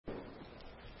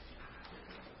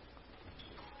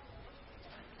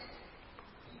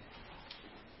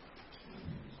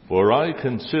For I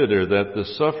consider that the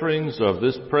sufferings of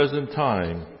this present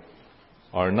time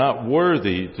are not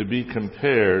worthy to be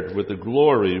compared with the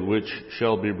glory which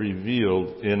shall be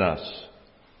revealed in us.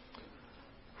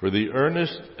 For the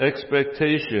earnest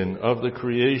expectation of the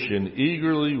creation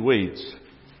eagerly waits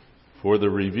for the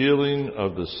revealing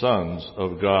of the sons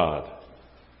of God.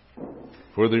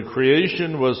 For the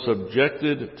creation was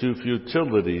subjected to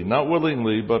futility, not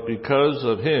willingly, but because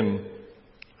of him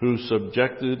who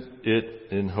subjected it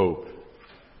in hope.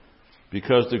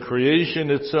 Because the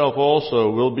creation itself also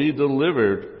will be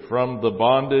delivered from the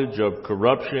bondage of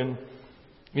corruption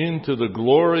into the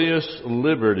glorious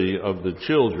liberty of the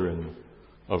children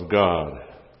of God.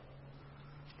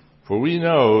 For we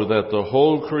know that the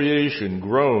whole creation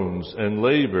groans and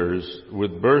labors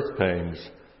with birth pangs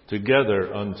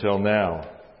together until now.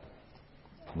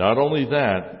 Not only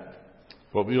that,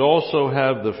 but we also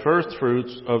have the first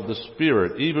fruits of the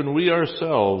Spirit. Even we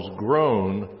ourselves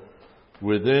groan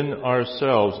within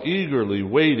ourselves, eagerly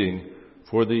waiting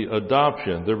for the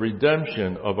adoption, the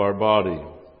redemption of our body.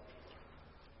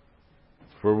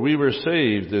 For we were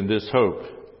saved in this hope.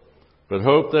 But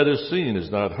hope that is seen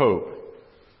is not hope.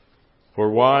 For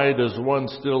why does one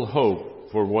still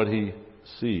hope for what he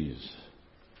sees?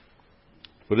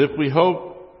 But if we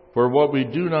hope for what we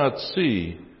do not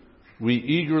see, we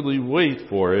eagerly wait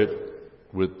for it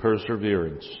with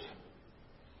perseverance.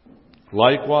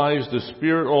 Likewise, the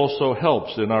Spirit also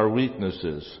helps in our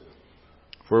weaknesses,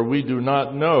 for we do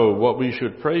not know what we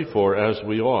should pray for as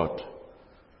we ought,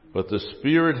 but the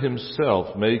Spirit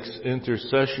himself makes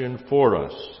intercession for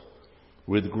us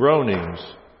with groanings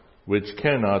which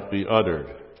cannot be uttered.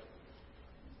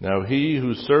 Now he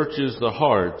who searches the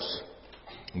hearts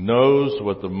knows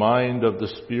what the mind of the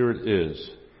Spirit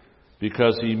is,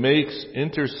 because he makes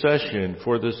intercession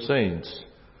for the saints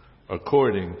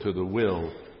according to the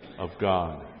will of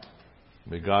God.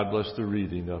 May God bless the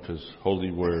reading of his holy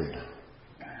word.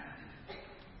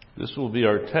 This will be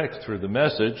our text for the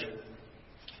message.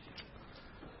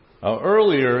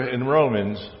 Earlier in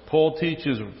Romans, Paul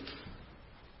teaches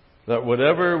that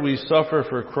whatever we suffer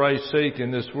for Christ's sake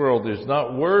in this world is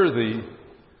not worthy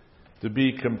to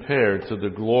be compared to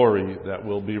the glory that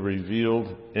will be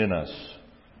revealed in us.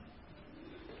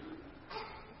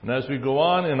 And as we go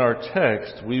on in our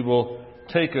text, we will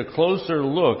take a closer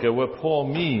look at what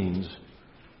Paul means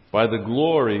by the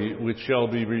glory which shall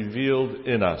be revealed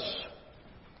in us.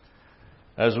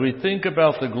 As we think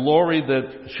about the glory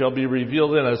that shall be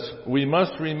revealed in us, we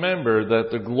must remember that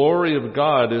the glory of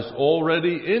God is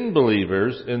already in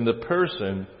believers in the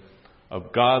person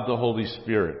of God the Holy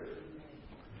Spirit.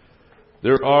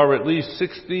 There are at least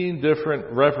 16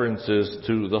 different references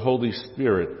to the Holy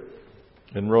Spirit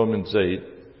in Romans 8.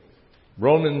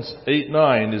 Romans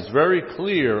 8:9 is very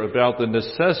clear about the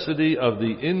necessity of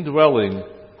the indwelling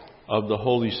of the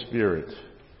Holy Spirit.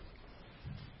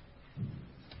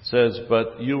 It says,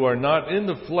 "But you are not in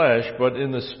the flesh, but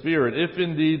in the Spirit, if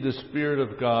indeed the Spirit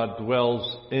of God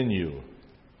dwells in you."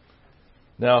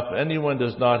 Now, if anyone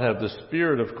does not have the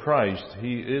Spirit of Christ,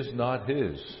 he is not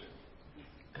his.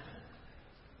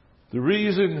 The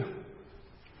reason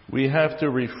we have to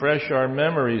refresh our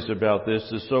memories about this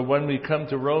is so when we come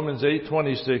to Romans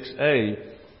 8:26a,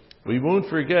 we won't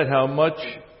forget how much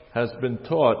has been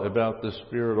taught about the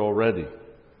Spirit already.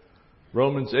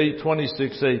 Romans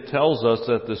 8:26a tells us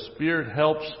that the Spirit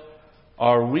helps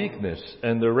our weakness,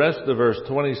 and the rest of verse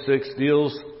 26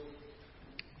 deals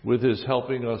with his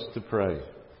helping us to pray.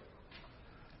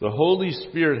 The Holy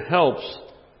Spirit helps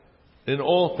in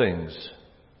all things,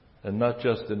 and not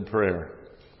just in prayer.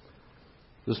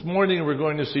 This morning we're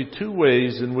going to see two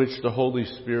ways in which the Holy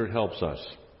Spirit helps us.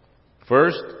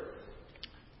 First,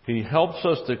 he helps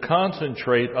us to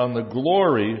concentrate on the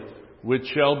glory which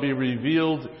shall be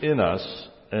revealed in us.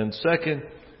 And second,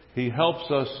 he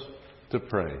helps us to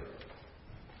pray.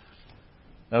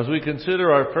 As we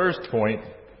consider our first point,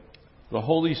 the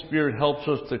Holy Spirit helps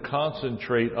us to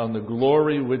concentrate on the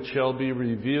glory which shall be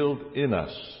revealed in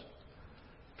us.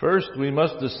 First, we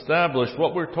must establish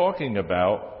what we're talking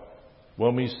about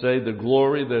when we say the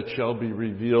glory that shall be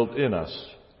revealed in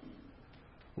us.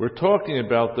 We're talking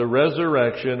about the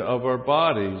resurrection of our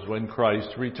bodies when Christ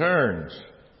returns.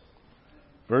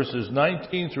 Verses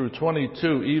 19 through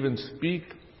 22 even speak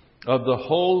of the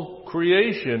whole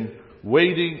creation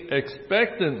waiting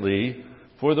expectantly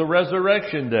for the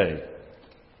resurrection day.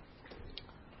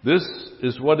 This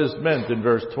is what is meant in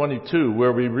verse 22,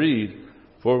 where we read,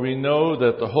 "For we know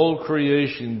that the whole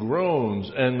creation groans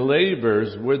and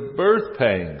labors with birth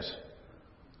pangs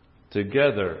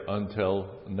together until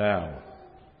now."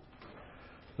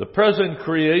 The present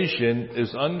creation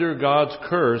is under God's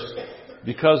curse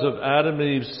because of Adam and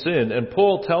Eve's sin. And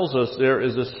Paul tells us there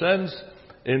is a sense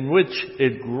in which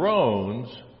it groans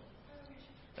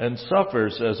and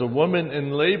suffers as a woman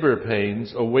in labor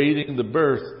pains awaiting the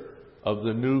birth of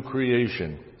the new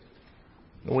creation.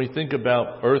 When we think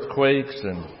about earthquakes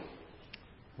and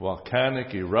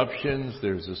volcanic eruptions,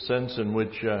 there's a sense in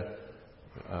which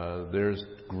there's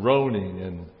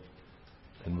groaning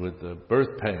and with the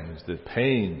birth pangs, the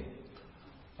pain.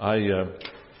 I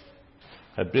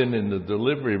had been in the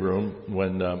delivery room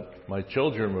when my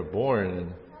children were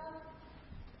born,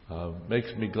 and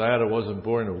makes me glad I wasn't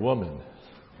born a woman.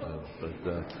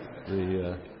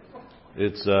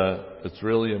 It's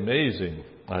really amazing.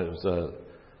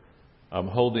 I'm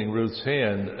holding Ruth's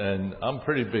hand, and I'm a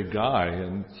pretty big guy,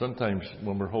 and sometimes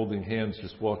when we're holding hands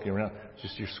just walking around,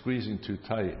 you're squeezing too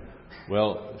tight.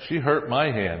 Well, she hurt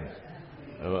my hand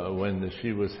when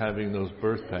she was having those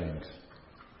birth pangs.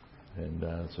 And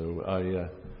so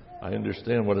I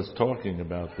understand what it's talking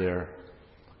about there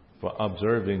for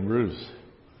observing Ruth.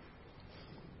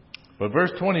 But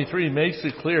verse 23 makes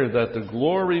it clear that the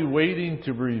glory waiting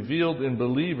to be revealed in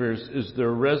believers is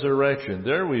their resurrection.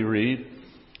 There we read,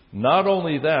 not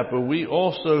only that, but we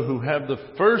also who have the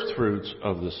first fruits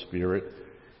of the Spirit,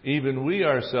 even we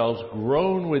ourselves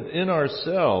groan within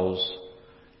ourselves,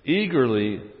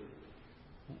 eagerly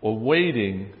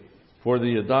awaiting for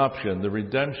the adoption, the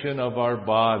redemption of our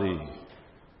body.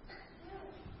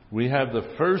 We have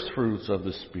the first fruits of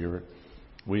the Spirit.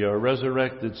 We are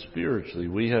resurrected spiritually.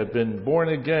 We have been born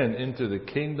again into the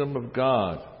kingdom of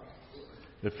God.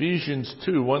 Ephesians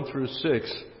 2, 1 through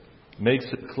 6 makes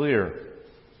it clear.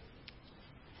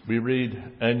 We read,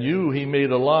 and you he made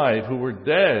alive who were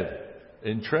dead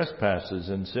in trespasses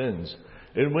and sins,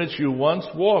 in which you once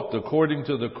walked according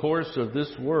to the course of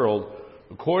this world,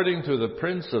 according to the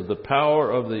prince of the power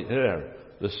of the air,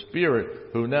 the spirit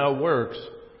who now works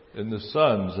in the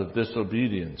sons of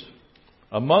disobedience,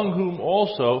 among whom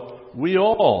also we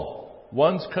all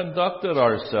once conducted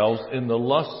ourselves in the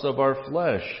lusts of our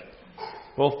flesh,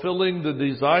 fulfilling the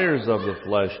desires of the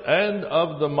flesh and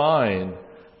of the mind,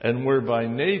 and were by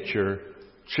nature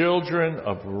children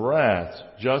of wrath,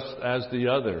 just as the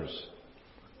others.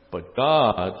 But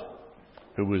God,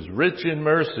 who is rich in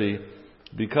mercy,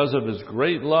 because of his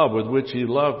great love with which he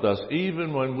loved us,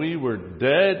 even when we were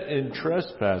dead in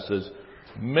trespasses,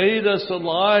 made us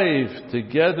alive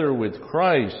together with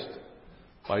Christ.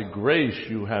 By grace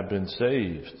you have been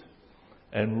saved,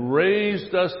 and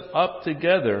raised us up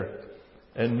together,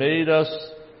 and made us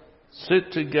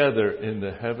sit together in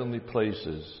the heavenly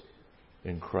places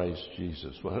in Christ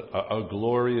Jesus. What a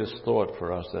glorious thought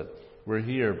for us that we're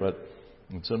here, but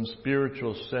in some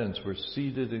spiritual sense we're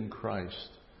seated in Christ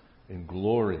in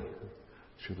glory.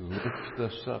 Should lift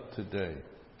us up today,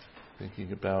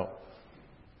 thinking about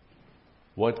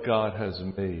what God has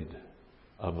made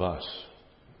of us,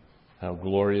 how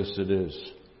glorious it is.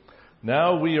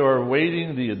 Now we are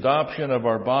awaiting the adoption of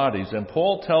our bodies, and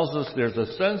Paul tells us there's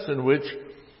a sense in which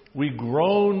we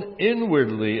groan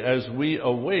inwardly as we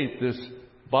await this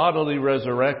bodily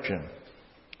resurrection.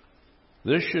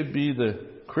 This should be the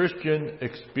Christian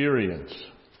experience.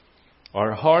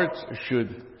 Our hearts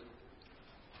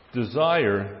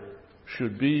desire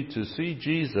should be to see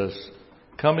Jesus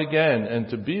come again and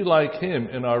to be like him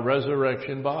in our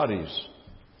resurrection bodies.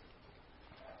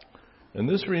 And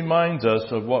this reminds us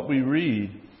of what we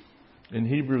read in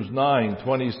Hebrews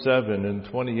 9:27 and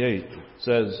 28. It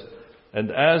says, and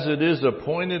as it is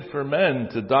appointed for men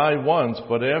to die once,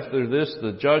 but after this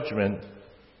the judgment,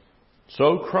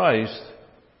 so Christ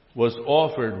was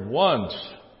offered once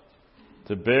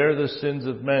to bear the sins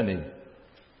of many.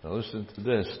 Now listen to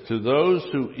this. To those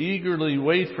who eagerly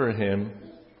wait for him,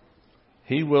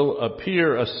 he will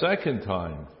appear a second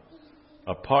time,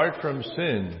 apart from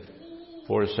sin,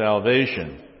 for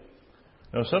salvation.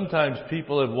 Now sometimes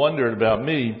people have wondered about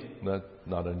me,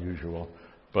 not unusual,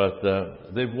 but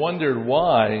they've wondered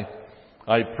why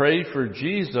I pray for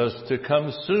Jesus to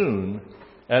come soon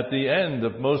at the end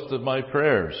of most of my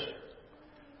prayers.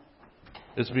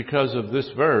 It's because of this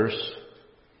verse,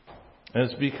 and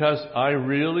it's because I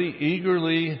really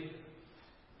eagerly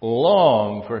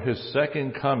long for his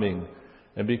second coming,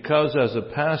 and because as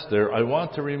a pastor I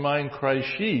want to remind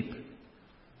Christ's sheep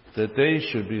that they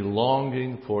should be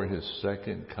longing for his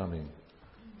second coming.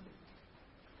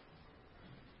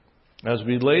 As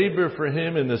we labor for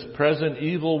him in this present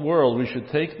evil world, we should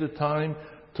take the time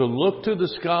to look to the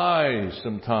skies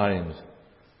sometimes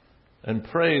and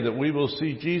pray that we will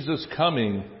see Jesus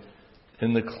coming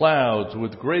in the clouds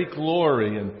with great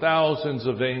glory and thousands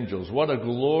of angels. What a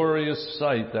glorious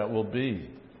sight that will be.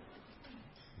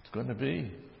 It's going to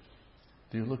be.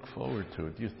 Do you look forward to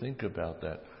it? Do you think about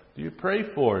that? Do you pray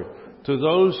for it? To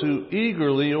those who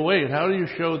eagerly await. How do you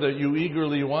show that you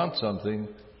eagerly want something?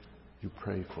 You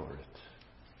pray for it.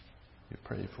 You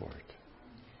pray for it.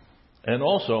 And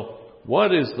also,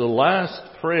 what is the last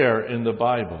prayer in the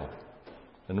Bible?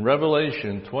 In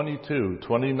Revelation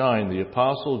 22:29, the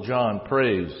Apostle John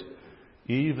prays,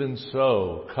 "Even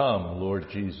so, come, Lord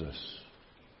Jesus."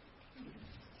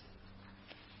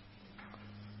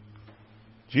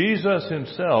 Jesus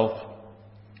himself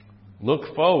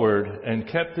looked forward and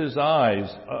kept his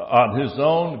eyes on his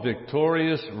own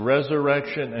victorious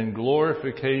resurrection and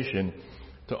glorification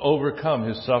to overcome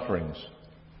his sufferings.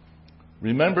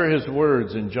 Remember his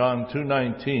words in John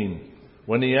 2:19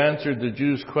 when he answered the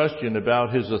Jews' question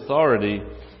about his authority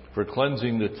for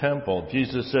cleansing the temple.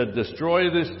 Jesus said, "Destroy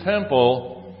this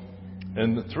temple,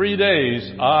 and in 3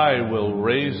 days I will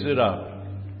raise it up."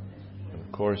 And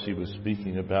of course, he was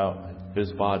speaking about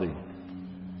his body.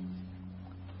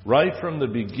 Right from the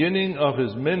beginning of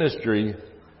his ministry,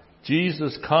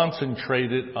 Jesus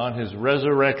concentrated on his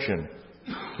resurrection,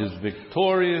 his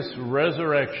victorious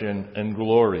resurrection and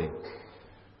glory.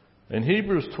 And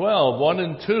Hebrews 12:1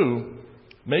 and 2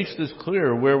 makes this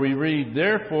clear, where we read,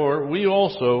 "Therefore we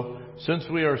also, since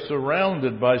we are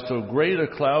surrounded by so great a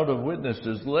cloud of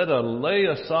witnesses, let us lay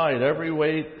aside every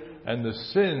weight and the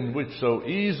sin which so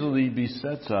easily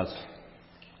besets us,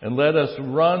 and let us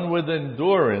run with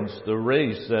endurance the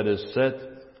race that is set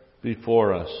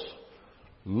before us,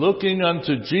 looking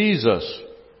unto Jesus,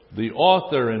 the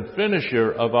author and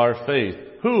finisher of our faith,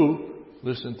 who,"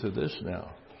 listen to this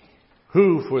now,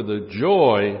 "who for the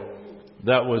joy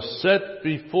that was set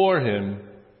before him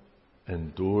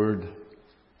endured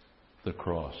the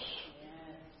cross,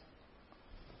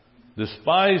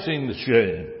 despising the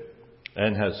shame,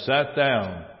 and has sat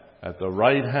down at the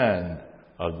right hand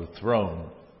of the throne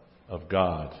of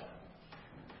God."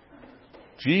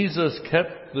 Jesus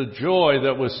kept the joy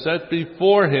that was set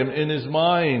before him in his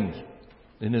mind,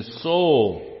 in his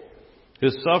soul.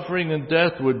 His suffering and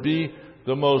death would be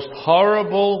the most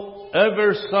horrible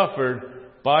ever suffered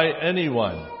by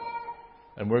anyone.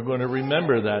 And we're going to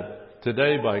remember that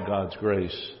today by God's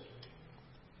grace.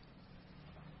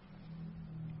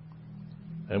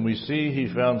 And we see he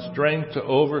found strength to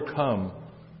overcome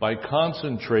by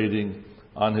concentrating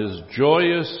on his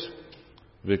joyous,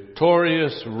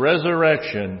 victorious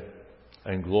resurrection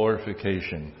and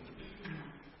glorification.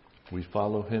 We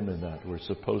follow him in that. We're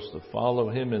supposed to follow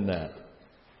him in that.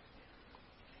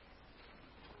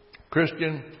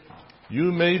 Christian,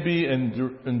 you may be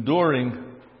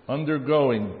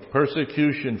undergoing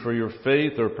persecution for your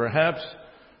faith, or perhaps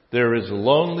there is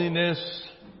loneliness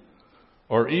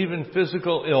or even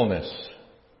physical illness.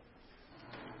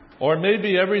 Or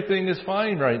maybe everything is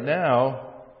fine right now,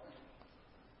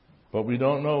 but we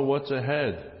don't know what's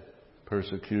ahead.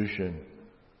 Persecution,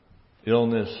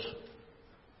 illness,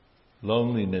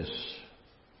 loneliness.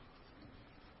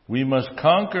 We must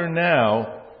conquer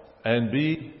now and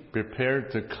be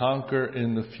prepared to conquer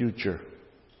in the future.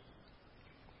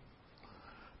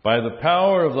 By the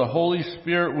power of the Holy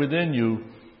Spirit within you,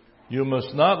 you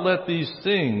must not let these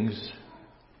things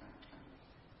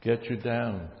get you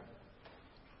down.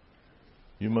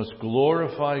 You must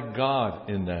glorify God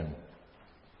in them.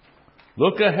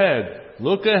 Look ahead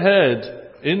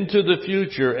into the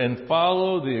future and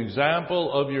follow the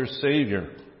example of your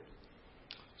Savior.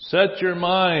 Set your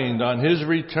mind on his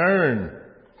return,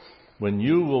 when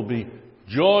you will be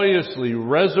joyously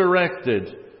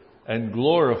resurrected and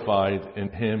glorified in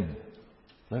him.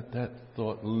 Let that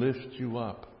thought lift you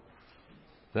up.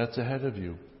 That's ahead of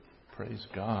you. Praise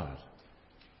God.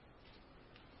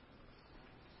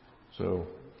 So,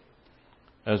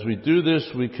 as we do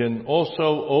this, we can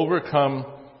also overcome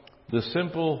the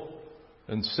simple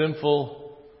and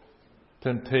sinful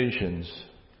temptations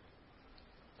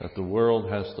that the world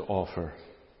has to offer.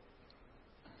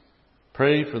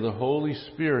 Pray for the Holy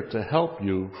Spirit to help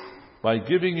you by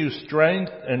giving you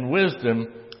strength and wisdom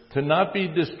to not be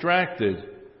distracted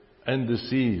and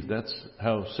deceived. That's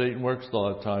how Satan works a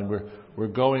lot of time. We're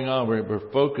going on,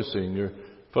 we're focusing. You're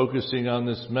focusing on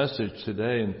this message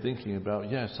today and thinking about,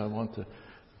 yes, I want to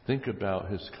think about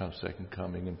his second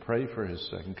coming and pray for his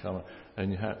second coming.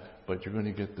 But you're going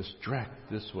to get distracted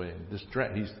this way.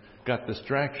 He's got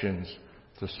distractions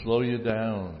to slow you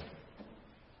down.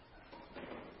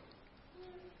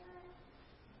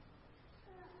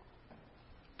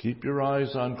 Keep your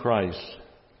eyes on Christ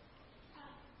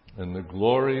and the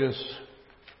glorious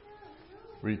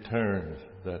return,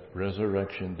 that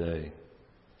resurrection day.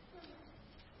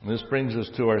 And this brings us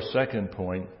to our second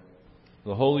point.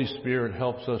 The Holy Spirit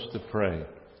helps us to pray.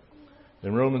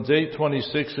 In Romans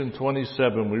 8:26 and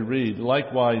 27 we read,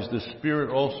 "Likewise the Spirit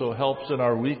also helps in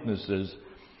our weaknesses,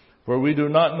 for we do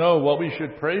not know what we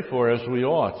should pray for as we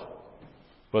ought.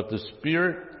 But the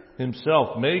Spirit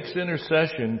Himself makes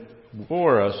intercession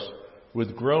for us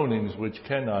with groanings which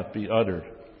cannot be uttered.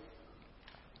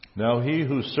 Now He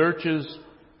who searches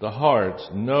the hearts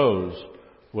knows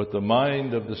what the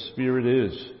mind of the Spirit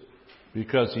is,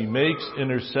 because He makes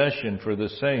intercession for the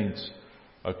saints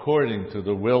according to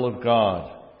the will of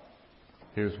God."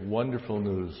 Here's wonderful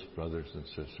news, brothers and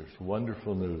sisters.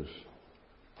 Wonderful news.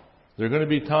 There are going to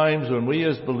be times when we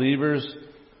as believers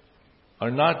are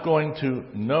not going to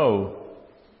know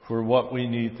for what we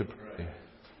need to pray.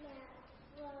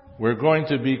 We're going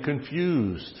to be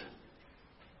confused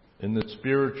in the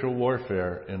spiritual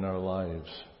warfare in our lives.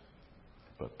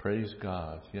 But praise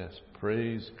God. Yes,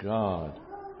 praise God.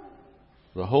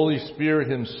 The Holy Spirit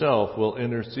Himself will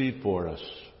intercede for us.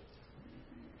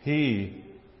 He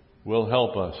will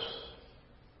help us.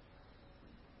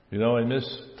 You know, I miss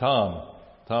Tom.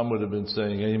 Tom would have been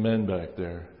saying amen back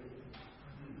there.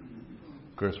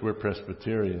 Of course, we're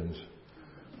Presbyterians.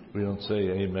 We don't say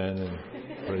amen and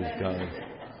praise God.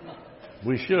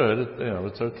 We should. You know,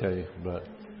 it's okay. But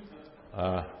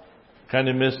kind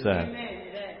of miss that.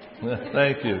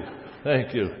 Thank you.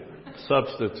 Thank you.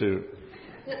 Substitute.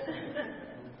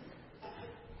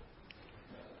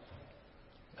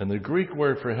 And the Greek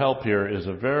word for help here is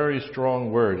a very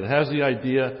strong word. It has the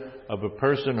idea of a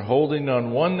person holding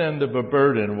on one end of a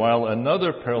burden while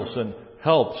another person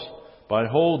helps by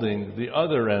holding the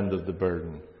other end of the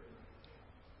burden.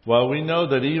 While we know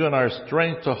that even our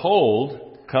strength to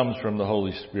hold comes from the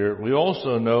Holy Spirit, we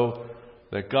also know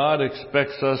that God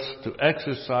expects us to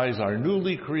exercise our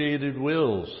newly created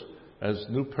wills as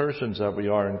new persons that we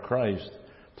are in Christ,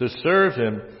 to serve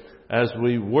Him as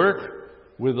we work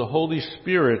with the Holy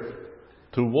Spirit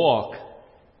to walk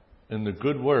in the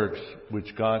good works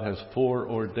which God has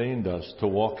foreordained us to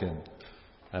walk in,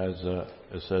 as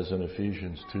it says in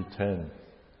Ephesians 2:10.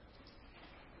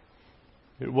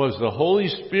 It was the Holy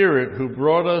Spirit who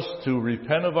brought us to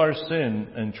repent of our sin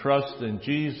and trust in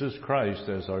Jesus Christ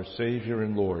as our Savior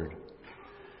and Lord.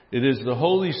 It is the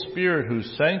Holy Spirit who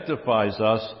sanctifies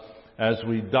us as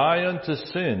we die unto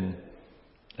sin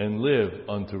and live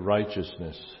unto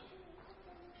righteousness.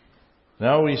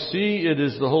 Now we see it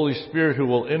is the Holy Spirit who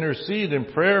will intercede in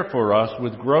prayer for us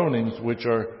with groanings which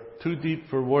are too deep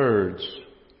for words.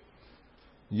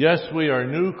 Yes, we are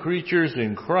new creatures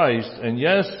in Christ, and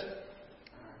yes,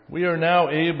 we are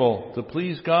now able to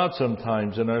please God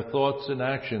sometimes in our thoughts and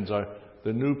actions,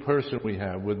 the new person we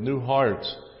have with new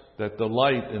hearts that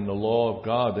delight in the law of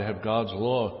God. They have God's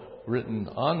law written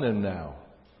on them now.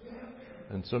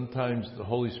 And sometimes the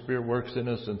Holy Spirit works in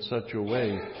us in such a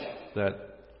way that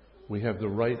we have the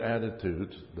right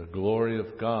attitude, the glory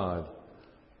of God,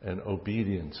 and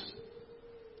obedience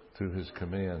to His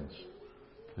commands.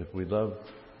 If we love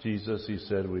Jesus, He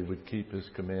said we would keep His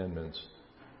commandments.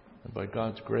 And by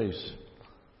God's grace,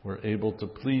 we're able to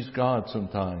please God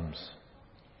sometimes.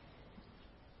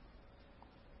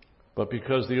 But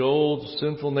because the old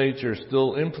sinful nature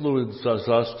still influences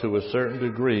us to a certain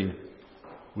degree,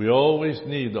 we always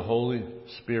need the Holy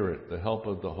Spirit, the help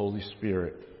of the Holy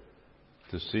Spirit,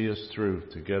 to see us through,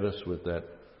 to get us with that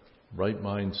right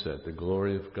mindset, the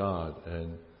glory of God,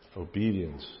 and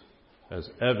obedience as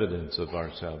evidence of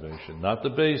our salvation. Not the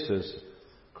basis.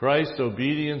 Christ's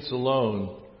obedience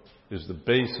alone is the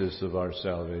basis of our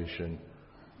salvation.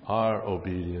 Our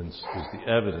obedience is the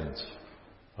evidence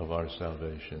of our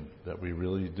salvation, that we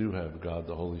really do have God,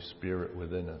 the Holy Spirit,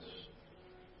 within us.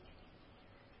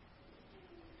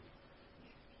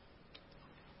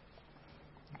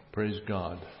 Praise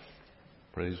God.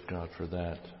 Praise God for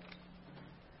that.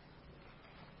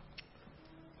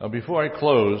 Now, before I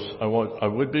close, I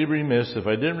would be remiss if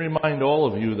I didn't remind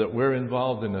all of you that we're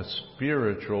involved in a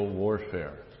spiritual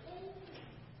warfare.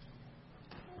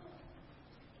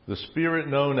 The spirit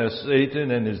known as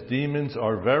Satan and his demons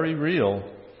are very real,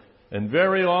 and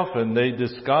very often they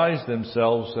disguise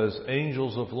themselves as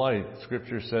angels of light.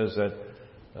 Scripture says that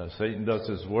Satan does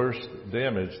his worst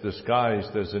damage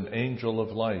disguised as an angel of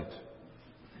light.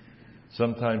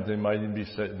 Sometimes they might even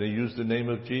they use the name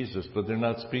of Jesus, but they're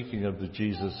not speaking of the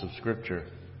Jesus of Scripture.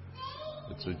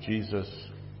 It's a Jesus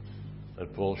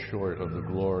that falls short of the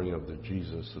glory of the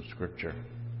Jesus of Scripture.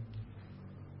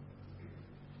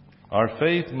 Our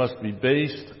faith must be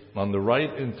based on the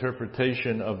right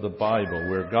interpretation of the Bible,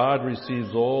 where God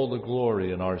receives all the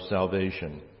glory in our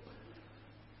salvation.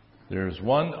 There is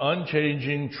one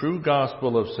unchanging, true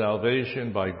gospel of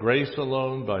salvation by grace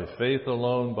alone, by faith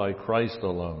alone, by Christ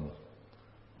alone.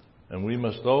 And we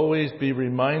must always be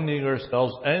reminding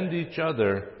ourselves and each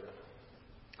other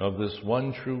of this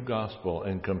one true gospel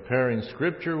and comparing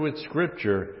Scripture with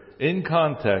Scripture in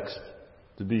context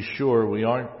to be sure we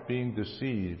aren't being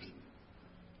deceived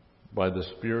by the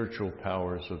spiritual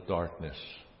powers of darkness.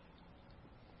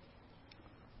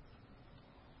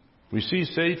 We see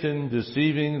Satan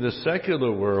deceiving the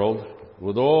secular world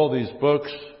with all these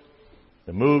books,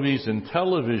 the movies and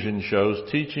television shows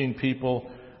teaching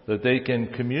people that they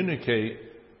can communicate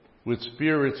with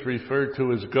spirits referred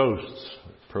to as ghosts,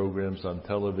 programs on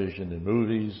television and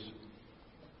movies.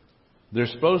 They're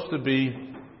supposed to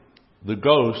be the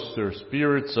ghosts or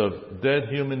spirits of dead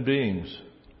human beings.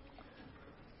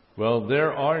 Well,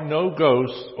 there are no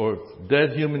ghosts or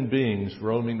dead human beings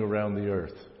roaming around the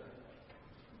earth.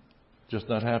 Just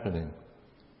not happening.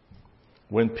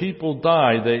 When people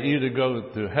die, they either go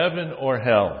to heaven or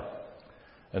hell.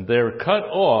 And they're cut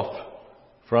off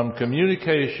from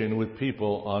communication with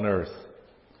people on earth.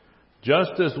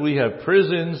 Just as we have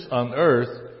prisons on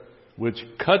earth which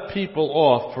cut people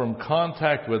off from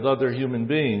contact with other human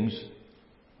beings,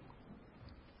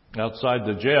 outside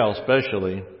the jail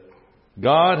especially,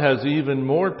 God has even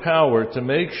more power to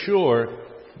make sure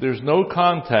there's no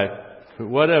contact,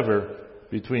 whatever,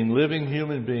 between living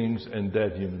human beings and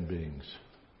dead human beings.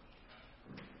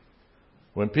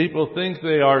 When people think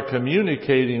they are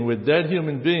communicating with dead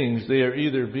human beings, they are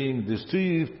either being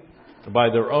deceived by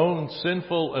their own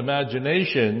sinful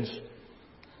imaginations,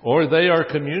 or they are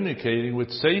communicating with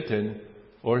Satan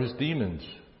or his demons.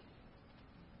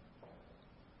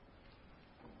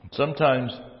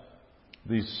 Sometimes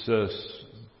these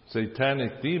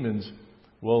satanic demons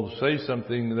will say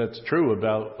something that's true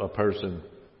about a person,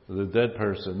 the dead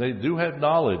person. They do have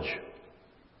knowledge,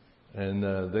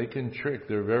 and they can trick.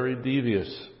 They're very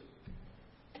devious.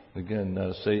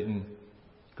 Again, Satan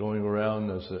going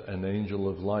around as an angel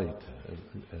of light,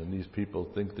 and these people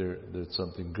think they're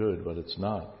something good, but it's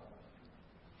not.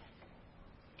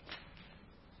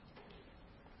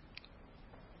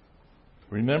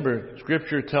 Remember,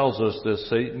 Scripture tells us that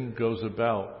Satan goes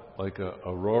about like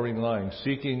a roaring lion,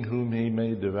 seeking whom he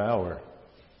may devour.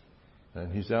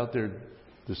 And he's out there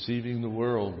deceiving the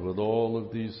world with all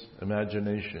of these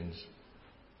imaginations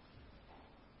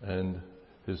and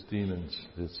his demons,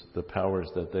 the powers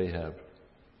that they have.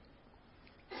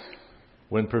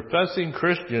 When professing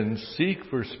Christians seek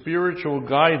for spiritual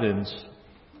guidance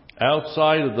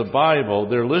outside of the Bible,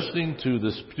 they're listening to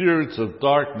the spirits of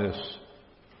darkness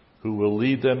who will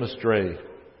lead them astray.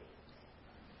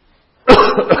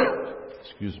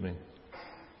 Excuse me.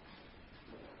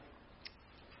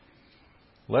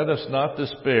 Let us not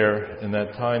despair in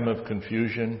that time of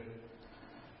confusion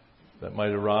that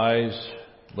might arise.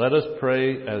 Let us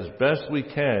pray as best we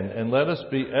can, and let us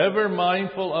be ever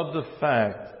mindful of the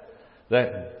fact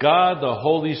that God, the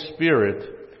Holy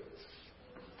Spirit,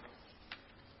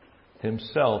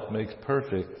 Himself makes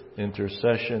perfect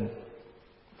intercession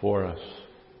for us.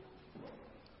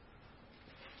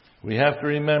 We have to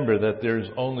remember that there's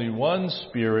only one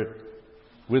Spirit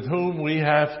with whom we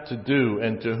have to do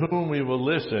and to whom we will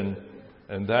listen,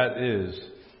 and that is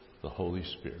the Holy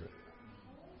Spirit,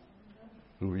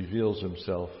 who reveals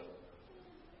Himself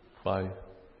by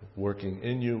working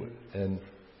in you and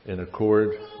in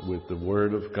accord with the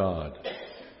Word of God.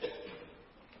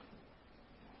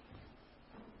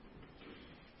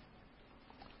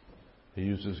 He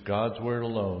uses God's Word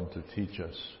alone to teach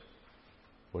us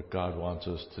what God wants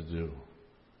us to do.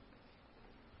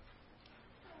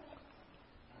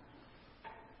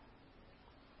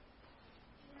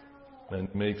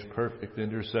 And makes perfect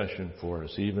intercession for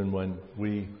us, even when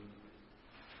we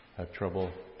have trouble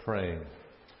praying.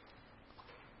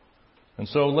 And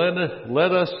so let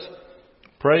us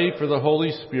pray for the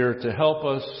Holy Spirit to help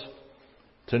us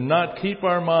to not keep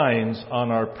our minds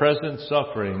on our present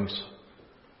sufferings,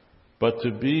 but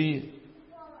to be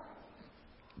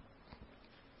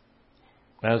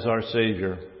as our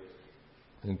Savior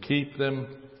and keep them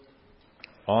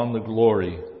on the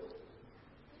glory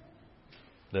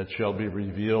that shall be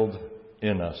revealed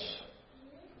in us.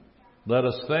 Let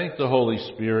us thank the Holy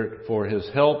Spirit for His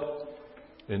help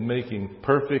in making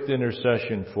perfect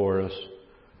intercession for us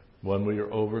when we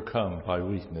are overcome by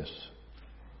weakness.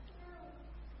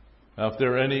 Now, if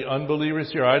there are any unbelievers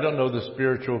here, I don't know the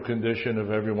spiritual condition of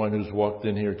everyone who's walked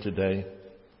in here today.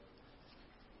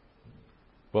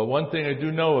 But one thing I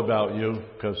do know about you,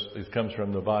 because it comes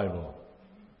from the Bible.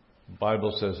 The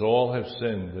Bible says all have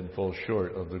sinned and fall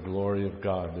short of the glory of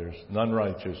God. There's none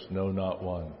righteous, no, not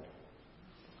one.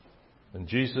 And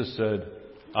Jesus said,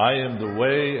 I am the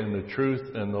way and the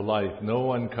truth and the life. No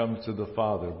one comes to the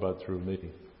Father but through me.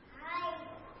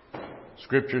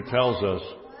 Scripture tells us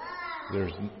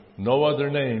there's no other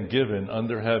name given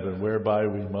under heaven whereby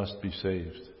we must be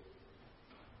saved.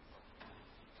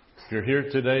 If you're here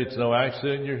today, it's no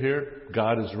accident you're here.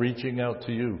 God is reaching out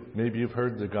to you. Maybe you've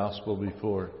heard the gospel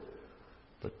before,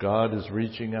 but God is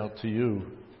reaching out to you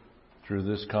through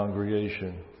this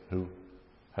congregation who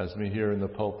has me here in the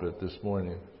pulpit this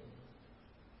morning.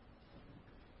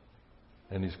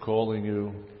 And He's calling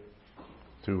you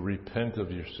to repent of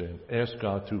your sin. Ask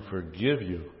God to forgive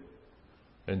you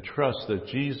and trust that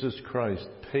Jesus Christ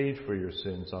paid for your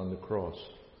sins on the cross.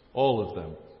 All of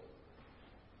them.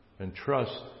 And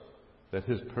trust that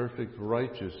His perfect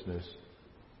righteousness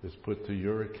is put to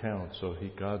your account. So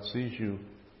God sees you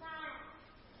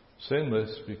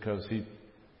sinless because He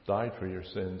died for your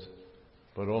sins,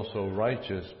 but also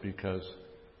righteous because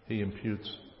He imputes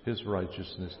His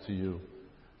righteousness to you.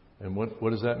 And what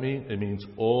does that mean? It means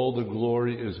all the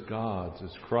glory is God's,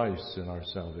 is Christ's in our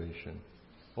salvation.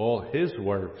 All His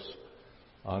works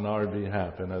on our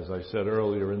behalf. And as I said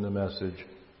earlier in the message,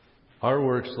 our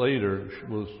works later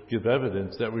will give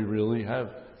evidence that we really have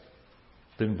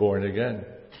been born again.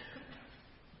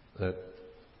 That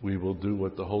we will do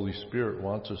what the Holy Spirit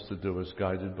wants us to do as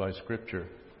guided by Scripture.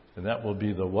 And that will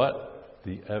be the what?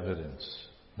 The evidence.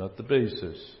 Not the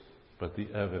basis, but the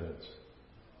evidence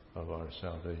of our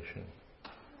salvation.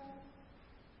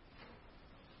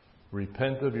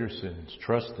 Repent of your sins.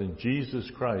 Trust in Jesus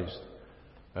Christ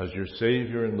as your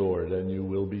Savior and Lord, and you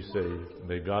will be saved.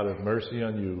 May God have mercy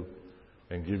on you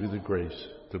and give you the grace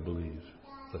to believe.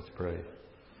 Let's pray.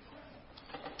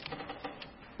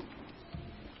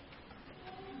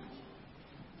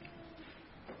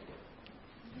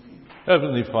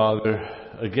 Heavenly Father,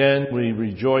 again we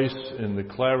rejoice in the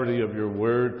clarity of your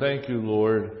word. Thank you,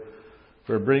 Lord,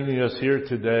 for bringing us here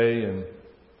today and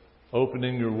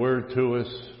opening your word to us,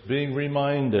 being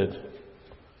reminded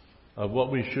of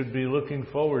what we should be looking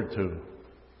forward to.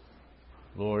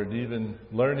 Lord, even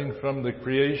learning from the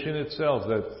creation itself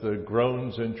that the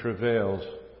groans and travails,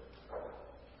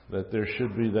 that there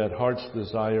should be that heart's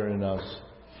desire in us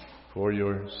for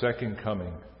your second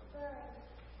coming.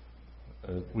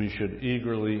 We should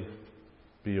eagerly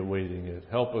be awaiting it.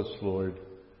 Help us, Lord,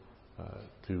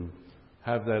 to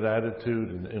have that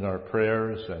attitude in our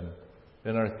prayers and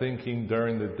in our thinking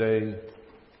during the day,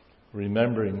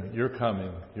 remembering you're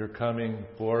coming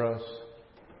for us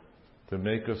to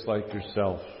make us like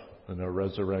yourself in our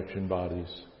resurrection bodies.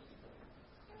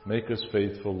 Make us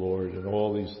faithful, Lord, in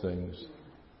all these things.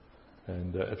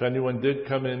 And if anyone did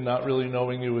come in not really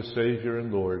knowing you as Savior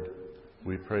and Lord,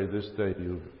 we pray this day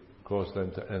you cause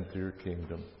them to enter your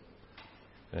kingdom.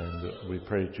 And we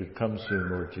pray that you'd come soon,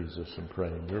 Lord Jesus, and pray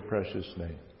in your precious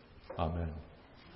name. Amen.